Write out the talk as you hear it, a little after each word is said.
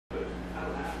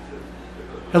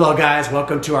Hello guys,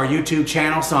 welcome to our YouTube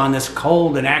channel. So on this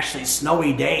cold and actually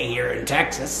snowy day here in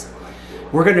Texas,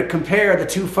 we're going to compare the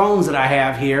two phones that I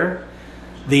have here,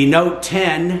 the Note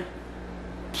 10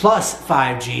 Plus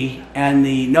 5G and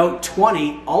the Note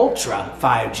 20 Ultra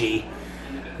 5G.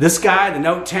 This guy, the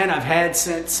Note 10, I've had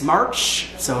since March,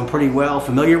 so I'm pretty well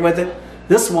familiar with it.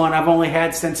 This one I've only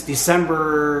had since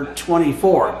December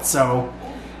 24th, so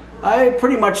I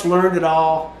pretty much learned it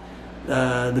all.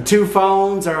 The two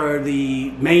phones are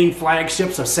the main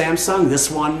flagships of Samsung,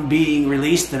 this one being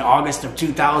released in August of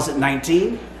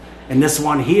 2019, and this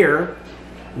one here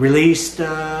released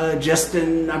just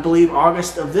in, I believe,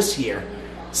 August of this year.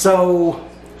 So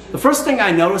the first thing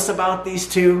I notice about these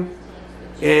two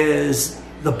is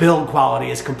the build quality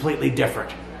is completely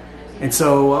different. And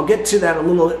so I'll get to that a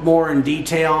little bit more in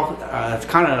detail. It's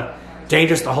kind of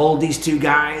dangerous to hold these two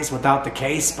guys without the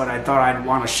case, but I thought I'd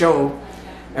want to show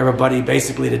everybody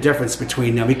basically the difference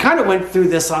between them. We kind of went through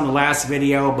this on the last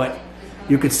video, but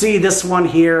you could see this one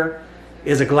here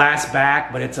is a glass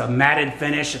back, but it's a matted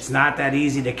finish. It's not that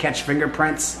easy to catch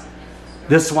fingerprints.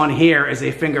 This one here is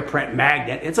a fingerprint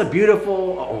magnet. It's a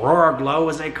beautiful aurora glow,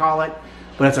 as they call it,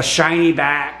 but it's a shiny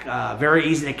back, very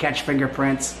easy to catch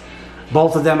fingerprints.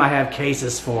 Both of them I have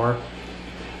cases for.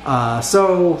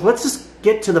 So let's just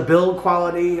get to the build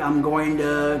quality. I'm going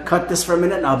to cut this for a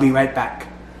minute and I'll be right back.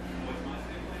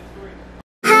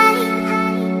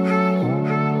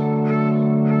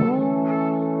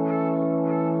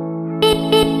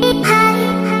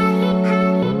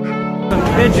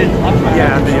 Pigeon.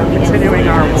 Yeah, continuing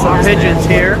our pigeons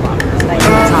here.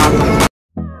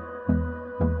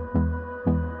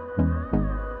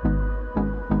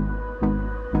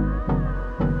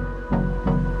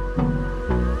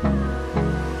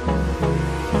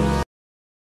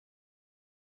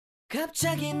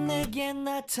 갑자기 내게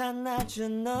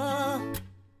나타나준 너,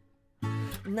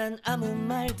 난 아무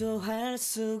말도 할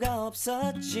수가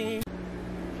없었지.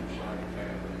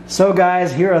 So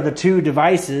guys, here are the two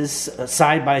devices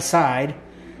side by side.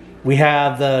 We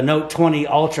have the Note 20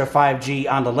 Ultra 5G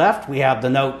on the left. We have the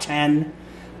Note 10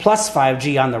 Plus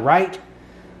 5G on the right.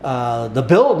 The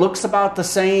build looks about the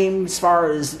same as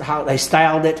far as how they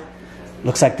styled it.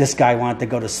 Looks like this guy wanted to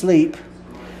go to sleep.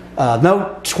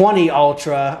 Note 20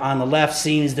 Ultra on the left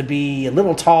seems to be a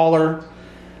little taller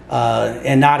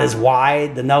and not as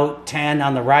wide. The Note 10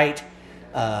 on the right,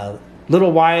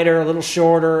 little wider, a little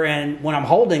shorter, and when I'm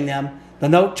holding them, the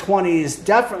Note 20 is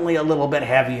definitely a little bit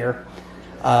heavier.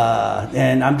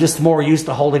 And I'm just more used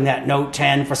to holding that Note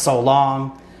 10 for so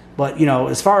long. But, you know,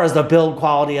 as far as the build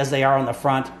quality as they are on the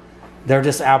front, they're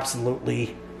just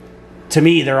absolutely, to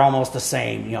me, they're almost the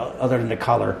same, you know, other than the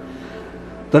color.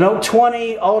 The Note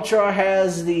 20 Ultra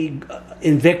has the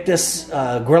Invictus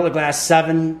Gorilla Glass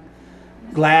 7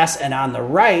 glass, and on the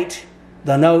right,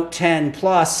 the Note 10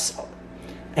 Plus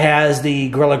has the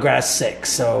Gorilla Glass 6.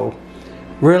 So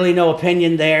really no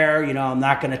opinion there. You know, I'm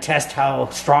not going to test how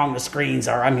strong the screens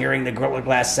are. I'm hearing the Gorilla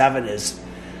Glass 7 is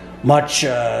much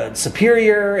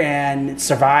superior and it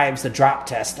survives the drop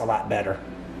test a lot better.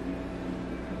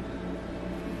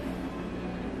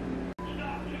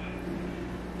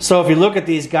 So if you look at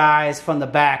these guys from the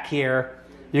back here,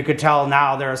 you could tell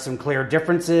now there are some clear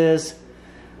differences.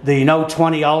 The Note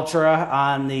 20 Ultra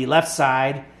on the left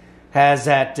side has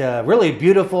that really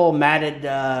beautiful matted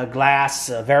glass,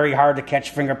 very hard to catch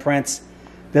fingerprints.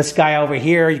 This guy over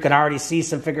here, you can already see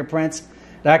some fingerprints.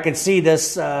 And I can see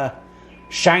this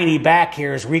shiny back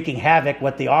here is wreaking havoc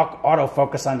with the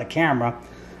autofocus on the camera.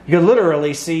 You can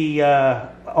literally see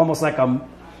almost like a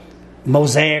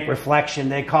mosaic reflection.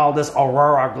 They call this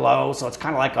aurora glow, so it's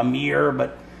kind of like a mirror,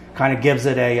 but kind of gives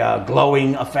it a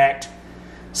glowing effect.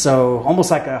 So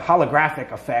almost like a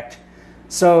holographic effect.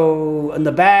 So in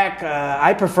the back,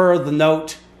 I prefer the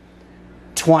Note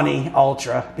 20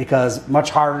 Ultra because much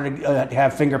harder to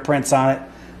have fingerprints on it.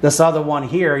 This other one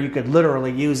here, you could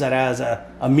literally use it as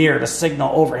a mirror to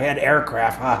signal overhead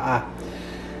aircraft.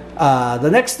 The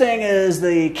next thing is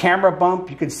the camera bump.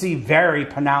 You can see very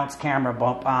pronounced camera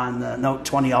bump on the Note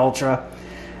 20 Ultra.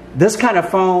 This kind of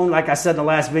phone, like I said in the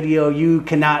last video, you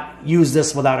cannot use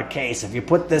this without a case. If you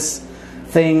put this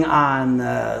thing on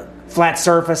a flat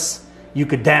surface, you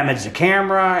could damage the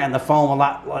camera and the phone will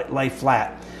not lay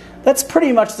flat. That's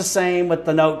pretty much the same with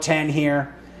the Note 10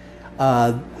 here.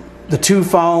 The two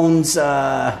phones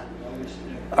are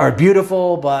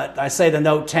beautiful, but I say the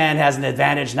Note 10 has an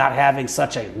advantage not having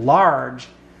such a large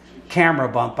camera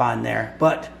bump on there.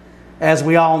 But as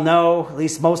we all know, at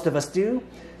least most of us do,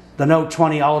 the Note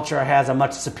 20 Ultra has a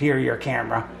much superior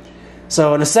camera.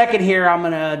 So in a second here, I'm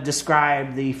going to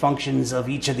describe the functions of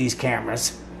each of these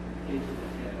cameras.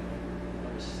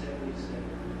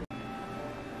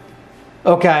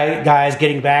 Okay, guys,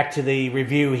 getting back to the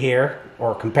review here,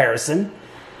 or comparison.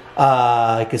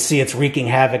 You can see it's wreaking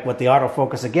havoc with the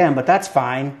autofocus again, but that's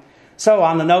fine. So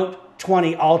on the Note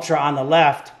 20 Ultra on the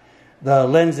left, the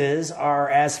lenses are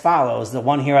as follows. The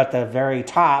one here at the very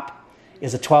top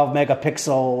is a 12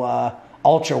 megapixel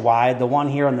ultra wide. The one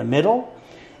here in the middle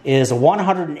is a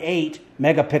 108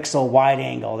 megapixel wide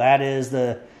angle. That is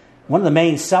one of the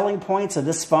main selling points of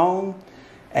this phone.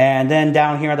 And then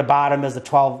down here at the bottom is the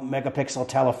 12 megapixel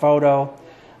telephoto.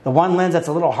 The one lens that's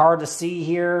a little hard to see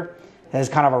here has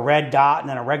kind of a red dot and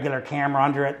then a regular camera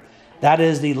under it. That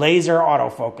is the laser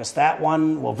autofocus. That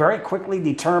one will very quickly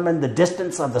determine the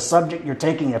distance of the subject you're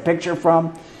taking a picture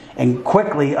from and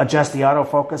quickly adjust the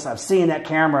autofocus. I've seen that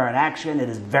camera in action. It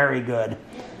is very good,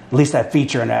 at least that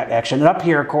feature in action. And up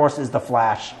here, of course, is the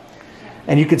flash.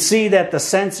 And you can see that the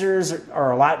sensors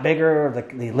are a lot bigger,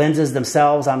 the lenses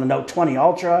themselves on the Note 20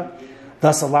 Ultra,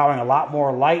 thus allowing a lot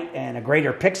more light and a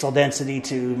greater pixel density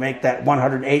to make that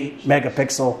 108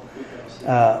 megapixel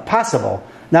possible.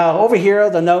 Now over here,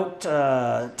 the Note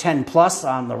 10 Plus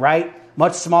on the right,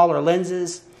 much smaller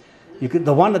lenses.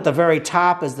 The one at the very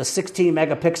top is the 16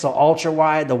 megapixel ultra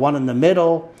wide. The one in the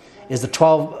middle is the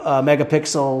 12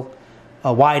 megapixel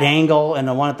wide angle, and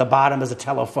the one at the bottom is a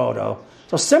telephoto.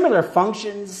 So similar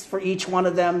functions for each one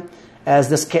of them as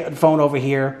this phone over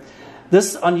here.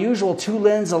 This unusual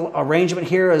two-lens arrangement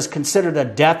here is considered a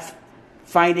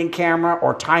depth-finding camera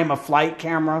or time-of-flight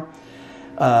camera.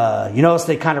 You notice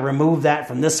they kind of removed that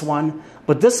from this one.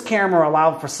 But this camera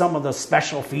allowed for some of the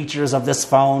special features of this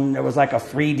phone. There was like a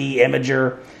 3D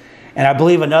imager. And I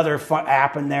believe another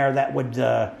app in there that would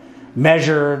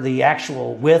measure the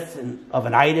actual width of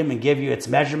an item and give you its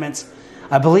measurements.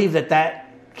 I believe that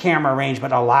camera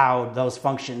arrangement allowed those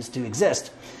functions to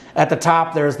exist. At the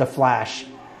top, there's the flash.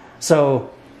 So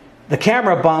the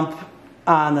camera bump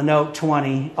on the Note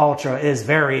 20 Ultra is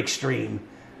very extreme.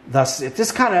 Thus, it's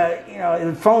just kind of,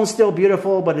 the phone's still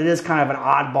beautiful, but it is kind of an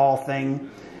oddball thing.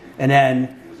 And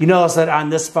then you notice that on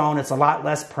this phone, it's a lot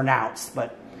less pronounced.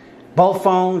 But both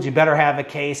phones, you better have a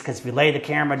case, because if you lay the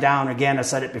camera down, again, I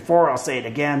said it before, I'll say it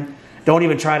again, don't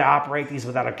even try to operate these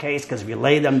without a case, because if you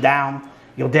lay them down,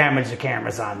 you'll damage the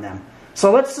cameras on them.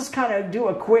 So let's just kind of do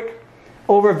a quick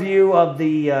overview of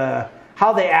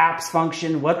how the apps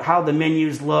function, how the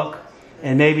menus look,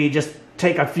 and maybe just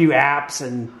take a few apps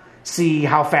and see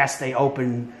how fast they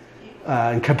open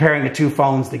and comparing the two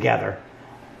phones together.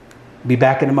 Be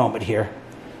back in a moment here.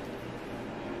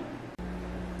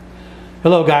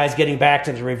 Hello guys, getting back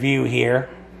to the review here.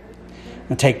 I'm going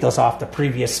to take those off the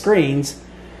previous screens.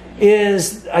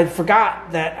 I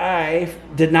forgot that I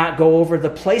did not go over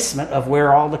the placement of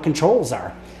where all the controls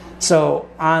are. So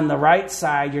on the right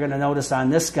side, you're going to notice on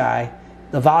this guy,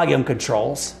 the volume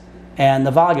controls and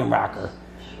the volume rocker.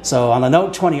 So on the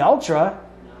Note 20 Ultra,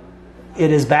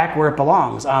 it is back where it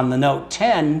belongs. On the Note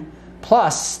 10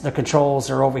 Plus, the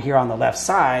controls are over here on the left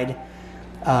side,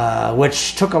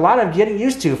 which took a lot of getting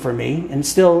used to for me, and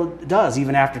still does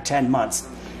even after 10 months.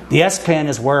 The S Pen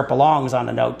is where it belongs on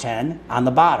the Note 10, on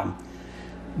the bottom.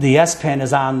 The S Pen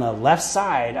is on the left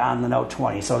side on the Note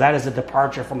 20, so that is a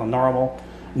departure from the normal,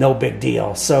 no big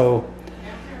deal. So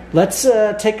let's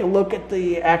take a look at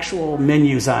the actual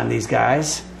menus on these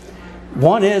guys.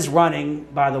 One is running,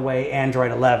 by the way,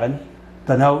 Android 11.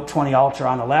 The Note 20 Ultra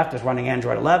on the left is running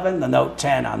Android 11. The Note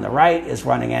 10 on the right is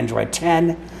running Android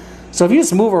 10. So if you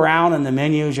just move around in the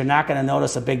menus, you're not going to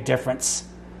notice a big difference.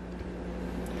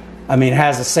 I mean, it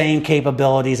has the same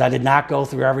capabilities. I did not go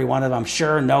through every one of them. I'm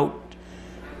sure Note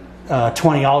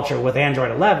 20 Ultra with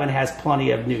Android 11 has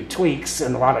plenty of new tweaks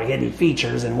and a lot of hidden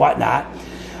features and whatnot.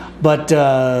 But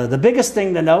the biggest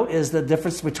thing to note is the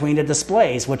difference between the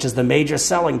displays, which is the major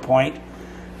selling point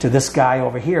to this guy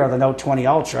over here, the Note 20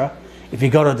 Ultra. If you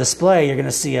go to display, you're going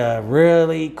to see a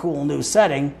really cool new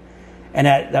setting, and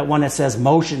that one that says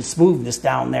motion smoothness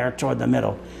down there toward the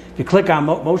middle. If you click on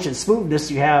motion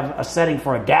smoothness, you have a setting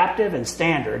for adaptive and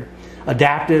standard.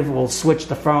 Adaptive will switch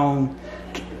the phone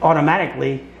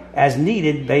automatically as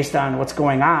needed based on what's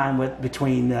going on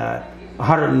between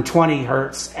 120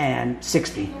 hertz and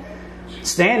 60.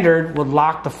 Standard would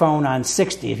lock the phone on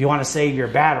 60. If you want to save your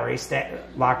battery,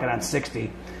 lock it on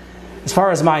 60. As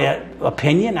far as my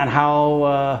opinion on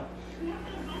how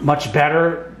much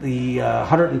better the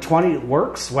 120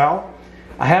 works, well,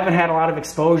 I haven't had a lot of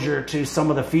exposure to some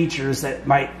of the features that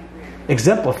might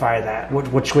exemplify that,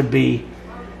 which would be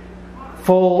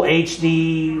full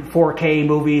HD 4K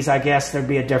movies. I guess there'd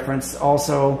be a difference.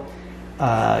 Also,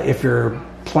 if you're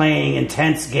playing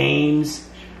intense games,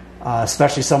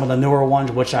 especially some of the newer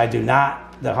ones, which I do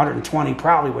not, the 120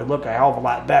 probably would look a hell of a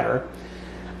lot better.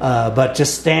 But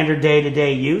just standard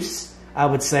day-to-day use, I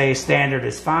would say standard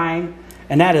is fine.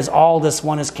 And that is all this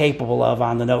one is capable of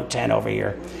on the Note 10 over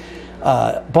here.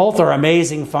 Both are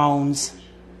amazing phones.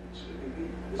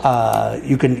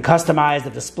 You can customize the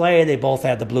display. They both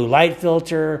have the blue light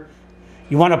filter.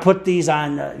 You want to put these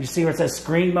on, you see where it says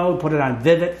screen mode, put it on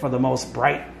Vivid for the most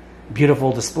bright,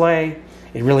 beautiful display.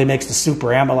 It really makes the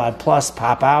Super AMOLED Plus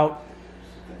pop out.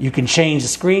 You can change the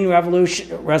screen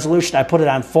resolution. I put it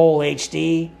on full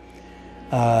HD.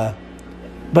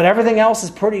 But everything else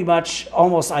is pretty much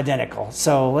almost identical.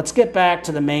 So let's get back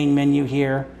to the main menu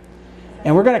here.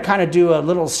 And we're going to kind of do a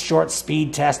little short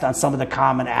speed test on some of the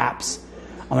common apps.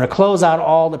 I'm going to close out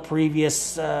all the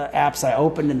previous apps I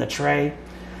opened in the tray.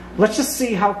 Let's just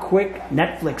see how quick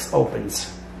Netflix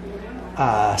opens.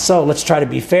 So let's try to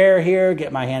be fair here.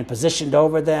 Get my hand positioned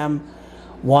over them.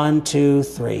 1, 2,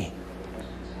 3.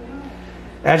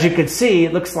 As you can see,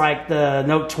 it looks like the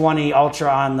Note 20 Ultra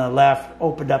on the left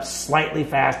opened up slightly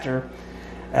faster.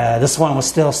 This one was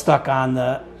still stuck on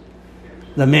the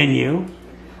menu.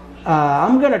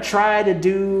 I'm going to try to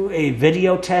do a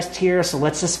video test here, so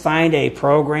let's just find a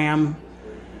program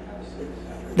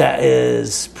that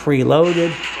is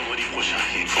preloaded.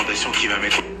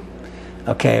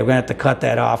 Okay, we're going to have to cut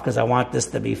that off because I want this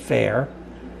to be fair.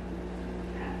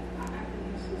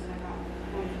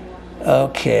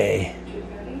 Okay.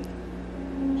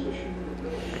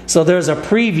 So there's a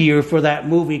preview for that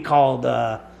movie called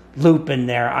Loop in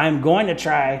there. I'm going to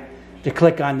try to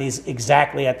click on these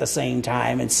exactly at the same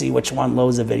time and see which one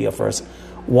loads the video first.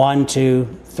 1, 2,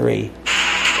 3.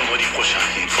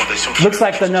 Looks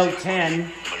like the Note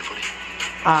 10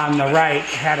 on the right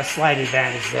had a slight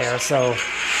advantage there. So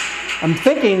I'm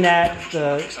thinking that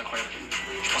the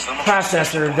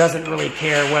processor doesn't really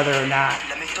care whether or not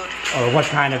or what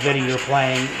kind of video you're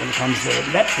playing when it comes to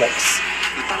Netflix.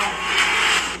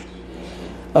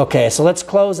 Okay, so let's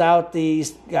close out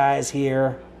these guys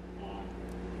here.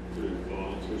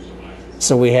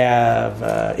 So we have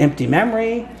empty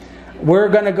memory. We're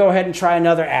going to go ahead and try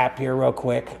another app here real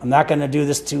quick. I'm not going to do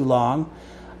this too long.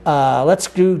 Let's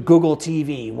do Google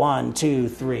TV. 1, 2,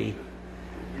 3.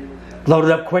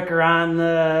 Loaded up quicker on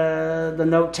the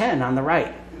Note 10 on the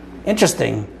right.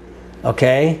 Interesting.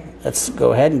 Okay, let's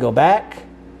go ahead and go back.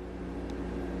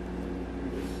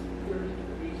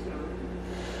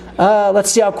 Let's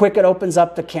see how quick it opens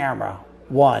up the camera.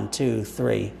 1, 2,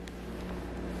 3.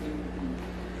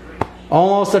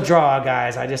 Almost a draw,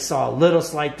 guys. I just saw a little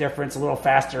slight difference, a little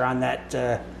faster on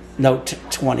that Note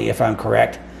 20, if I'm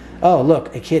correct. Oh,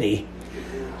 look, a kitty.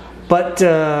 But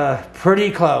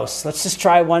pretty close. Let's just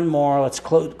try one more. Let's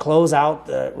close out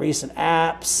the recent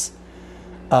apps.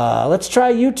 Let's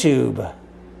try YouTube.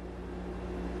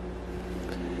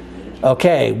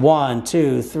 Okay, 1,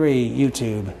 2, 3,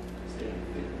 YouTube.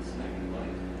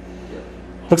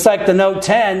 Looks like the Note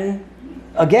 10,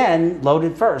 again,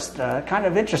 loaded first. Kind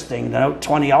of interesting. The Note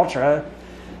 20 Ultra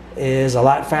is a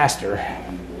lot faster.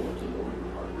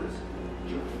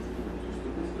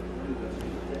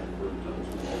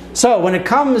 So when it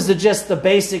comes to just the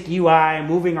basic UI,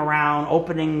 moving around,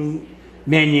 opening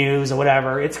menus or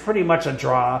whatever, it's pretty much a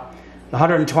draw. The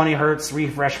 120 hertz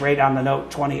refresh rate on the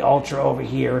Note 20 Ultra over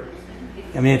here.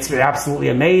 I mean, it's absolutely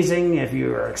amazing if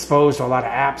you're exposed to a lot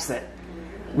of apps that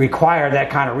require that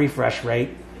kind of refresh rate.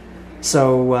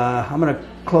 So I'm going to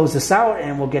close this out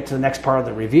and we'll get to the next part of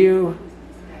the review.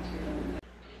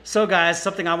 So guys,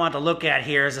 something I want to look at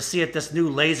here is to see if this new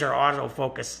laser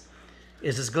autofocus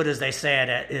is as good as they say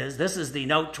it is. This is the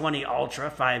Note 20 Ultra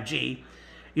 5G.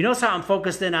 You notice how I'm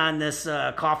focused in on this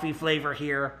coffee flavor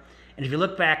here? And if you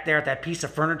look back there at that piece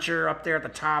of furniture up there at the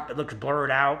top, it looks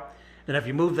blurred out. Then if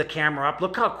you move the camera up,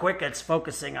 look how quick it's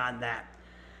focusing on that.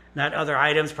 Not other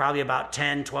items, probably about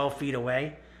 10, 12 feet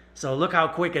away. So look how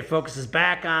quick it focuses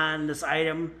back on this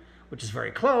item, which is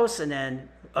very close, and then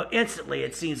instantly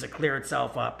it seems to clear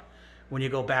itself up when you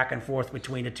go back and forth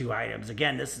between the two items.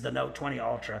 Again, this is the Note 20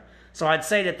 Ultra. So I'd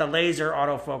say that the laser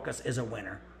autofocus is a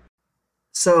winner.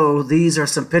 So these are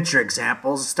some picture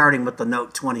examples, starting with the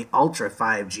Note 20 Ultra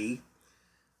 5G.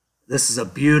 This is a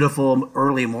beautiful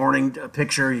early morning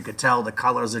picture. You could tell the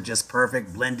colors are just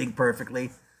perfect, blending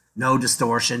perfectly. No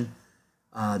distortion.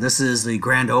 This is the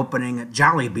grand opening at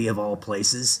Jollibee of all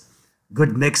places.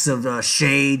 Good mix of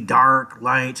shade, dark,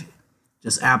 light.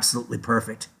 Just absolutely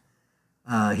perfect.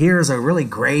 Here's a really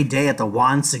gray day at the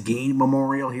Juan Seguin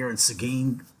Memorial here in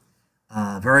Seguin.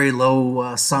 Very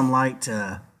low sunlight,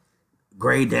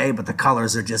 gray day, but the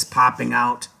colors are just popping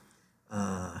out.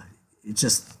 It's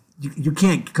just, you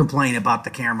can't complain about the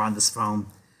camera on this phone.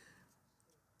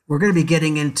 We're going to be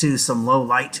getting into some low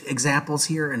light examples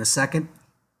here in a second.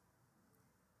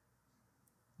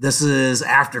 This is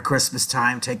after Christmas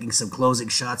time, taking some closing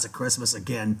shots of Christmas.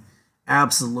 Again,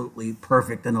 absolutely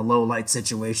perfect in a low light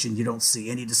situation. You don't see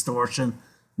any distortion,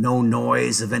 no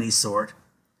noise of any sort.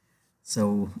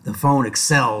 So the phone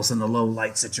excels in a low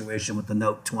light situation with the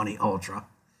Note 20 Ultra.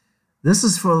 This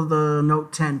is for the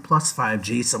Note 10 Plus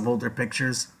 5G, some older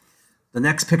pictures. The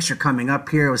next picture coming up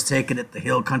here was taken at the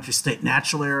Hill Country State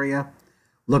Natural Area.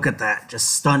 Look at that, just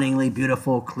stunningly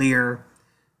beautiful, clear.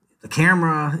 The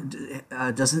camera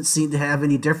doesn't seem to have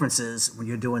any differences when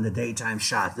you're doing the daytime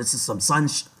shot. This is some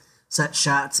sunset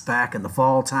shots back in the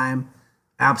fall time.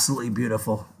 Absolutely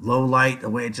beautiful. Low light, the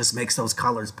way it just makes those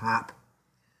colors pop.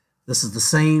 This is the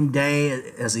same day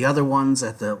as the other ones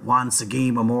at the Juan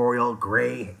Seguin Memorial.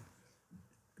 Gray,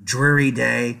 dreary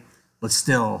day, but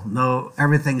still, no,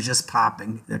 everything's just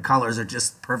popping. The colors are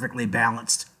just perfectly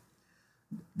balanced.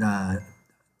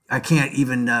 I can't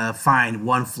even find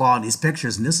one flaw in these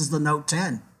pictures, and this is the Note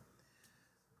 10.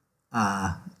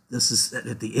 This is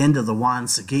at the end of the Juan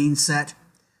Seguin set.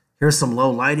 Here's some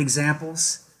low light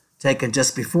examples taken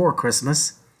just before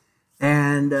Christmas,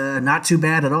 and not too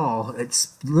bad at all.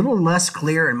 It's a little less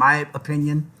clear, in my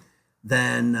opinion,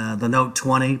 than the Note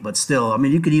 20, but still, I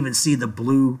mean, you could even see the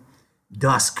blue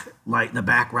dusk light in the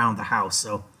background of the house,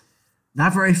 so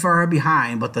not very far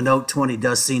behind, but the Note 20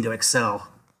 does seem to excel.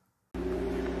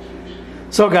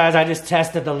 So guys, I just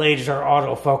tested the laser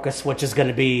autofocus, which is going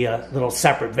to be a little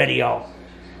separate video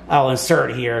I'll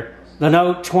insert here. The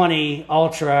Note 20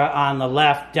 Ultra on the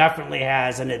left definitely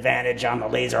has an advantage on the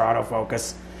laser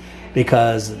autofocus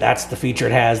because that's the feature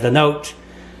it has. The Note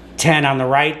 10 on the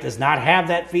right does not have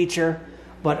that feature.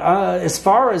 But as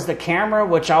far as the camera,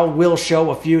 which I will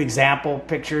show a few example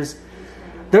pictures,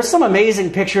 there's some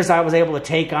amazing pictures I was able to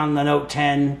take on the Note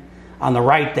 10 on the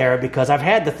right there because I've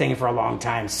had the thing for a long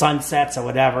time, sunsets or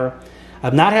whatever.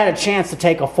 I've not had a chance to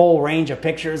take a full range of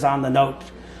pictures on the Note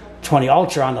 20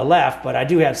 Ultra on the left, but I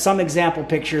do have some example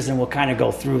pictures and we'll kind of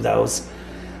go through those.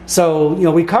 So, you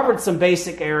know, we covered some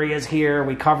basic areas here.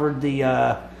 We covered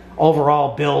the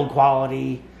overall build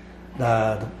quality,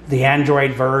 the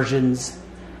Android versions,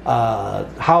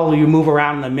 how you move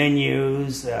around the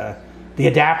menus, the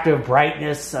adaptive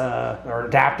brightness or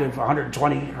adaptive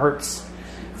 120 hertz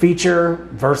feature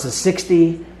versus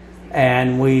 60,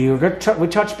 and we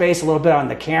touched base a little bit on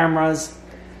the cameras.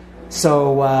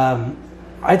 So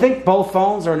I think both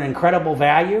phones are an incredible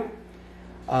value.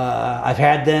 I've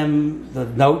had the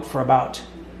Note for about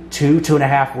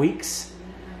 2.5 weeks,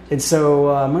 and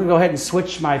so I'm going to go ahead and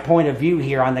switch my point of view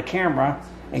here on the camera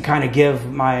and kind of give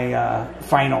my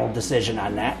final decision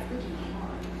on that.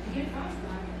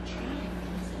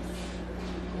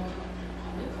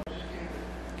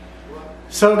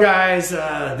 So guys,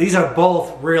 these are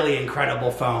both really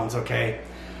incredible phones, okay?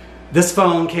 This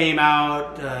phone came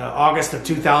out August of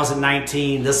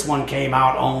 2019. This one came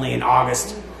out only in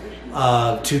August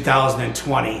of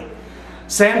 2020.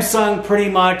 Samsung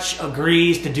pretty much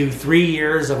agrees to do 3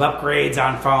 years of upgrades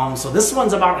on phones. So this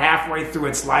one's about halfway through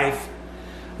its life.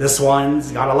 This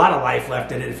one's got a lot of life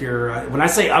left in it. If you're, when I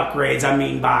say upgrades, I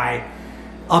mean by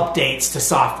updates to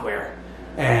software.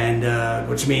 And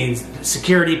which means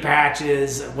security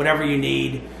patches, whatever you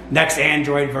need, next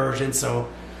Android version. So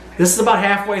this is about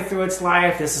halfway through its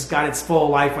life. This has got its full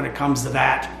life when it comes to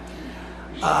that.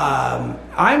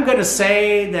 I'm going to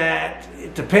say that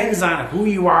it depends on who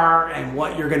you are and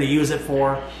what you're going to use it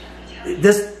for.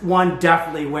 This one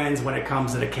definitely wins when it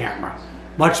comes to the camera.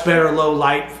 Much better low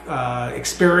light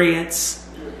experience.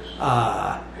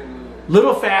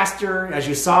 Little faster, as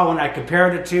you saw when I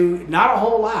compared it to. Not a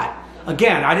whole lot.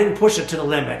 Again, I didn't push it to the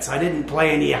limits. I didn't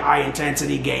play any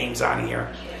high-intensity games on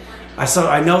here.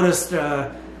 I noticed, you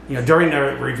know, during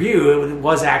the review, it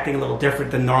was acting a little different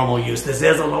than normal use. This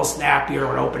is a little snappier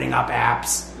when opening up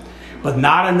apps, but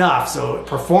not enough. So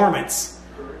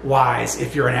performance-wise,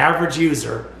 if you're an average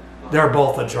user, they're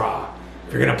both a draw.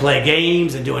 If you're going to play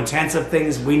games and do intensive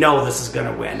things, we know this is going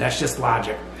to win. That's just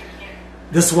logic.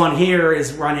 This one here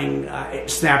is running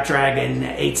Snapdragon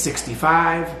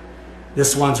 865.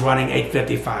 This one's running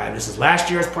 855. This is last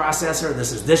year's processor.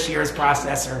 This is this year's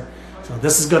processor. So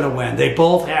this is going to win. They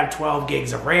both have 12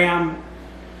 gigs of RAM.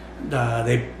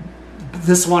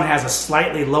 This one has a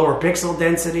slightly lower pixel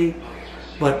density,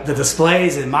 but the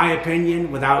displays, in my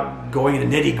opinion, without going into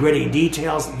nitty-gritty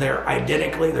details, they're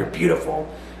identically. They're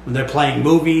beautiful. When they're playing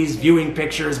movies, viewing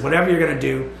pictures, whatever you're going to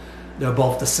do, they're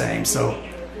both the same. So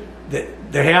they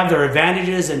have their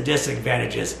advantages and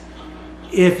disadvantages.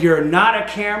 If you're not a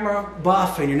camera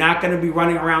buff and you're not going to be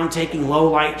running around taking low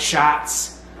light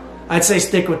shots, I'd say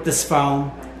stick with this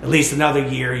phone at least another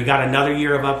year. You got another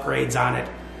year of upgrades on it.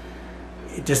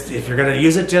 if you're going to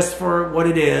use it just for what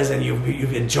it is and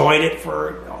you've enjoyed it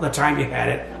for the time you had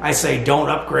it, I say don't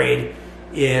upgrade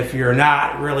if you're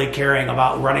not really caring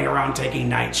about running around taking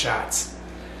night shots.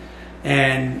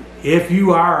 And if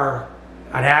you are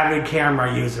an avid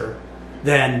camera user,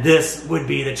 then this would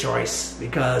be the choice,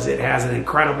 because it has an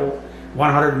incredible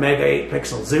 100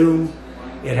 megapixel zoom.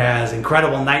 It has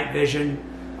incredible night vision.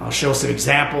 I'll show some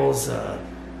examples,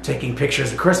 taking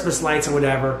pictures of Christmas lights or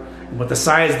whatever. And with the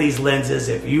size of these lenses,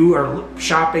 if you are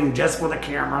shopping just for the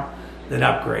camera, then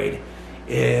upgrade.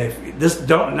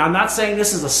 I'm not saying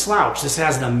this is a slouch. This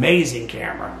has an amazing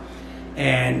camera,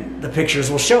 and the pictures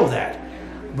will show that.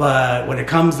 But when it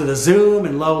comes to the zoom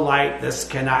and low light, this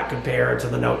cannot compare to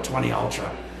the Note 20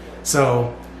 Ultra.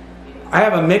 So I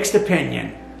have a mixed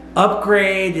opinion.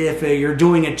 Upgrade if you're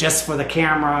doing it just for the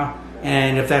camera,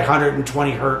 and if that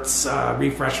 120 hertz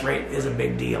refresh rate is a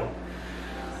big deal.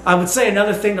 I would say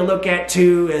another thing to look at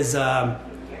too is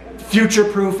future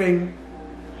proofing.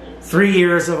 3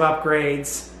 years of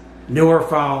upgrades, newer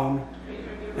phone,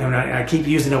 and I keep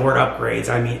using the word upgrades,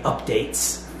 I mean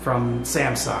updates from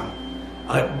Samsung.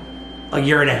 A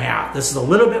year and a half. This is a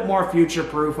little bit more future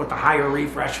proof with a higher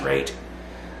refresh rate,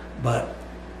 but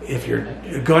if you're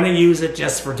going to use it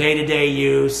just for day-to-day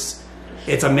use,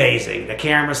 it's amazing. The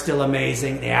camera's still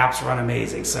amazing, the apps run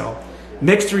amazing. So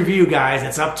mixed review, guys.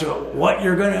 It's up to what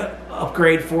you're going to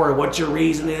upgrade for, what your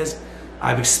reason is.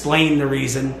 I've explained the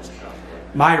reason,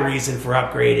 my reason for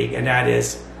upgrading, and that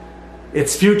is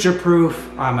it's future proof.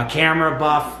 I'm a camera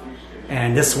buff,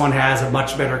 and this one has a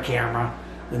much better camera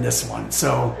than this one.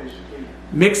 So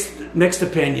mixed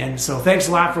opinion. So thanks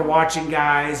a lot for watching,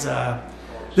 guys.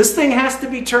 This thing has to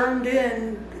be turned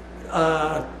in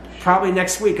probably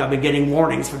next week. I've been getting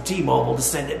warnings from T-Mobile to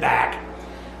send it back.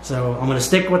 So I'm going to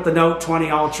stick with the Note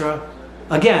 20 Ultra.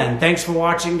 Again, thanks for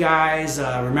watching, guys.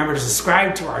 Remember to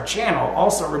subscribe to our channel.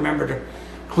 Also remember to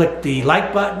click the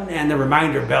like button and the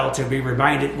reminder bell to be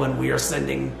reminded when we are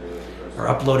sending or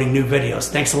uploading new videos.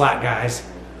 Thanks a lot, guys.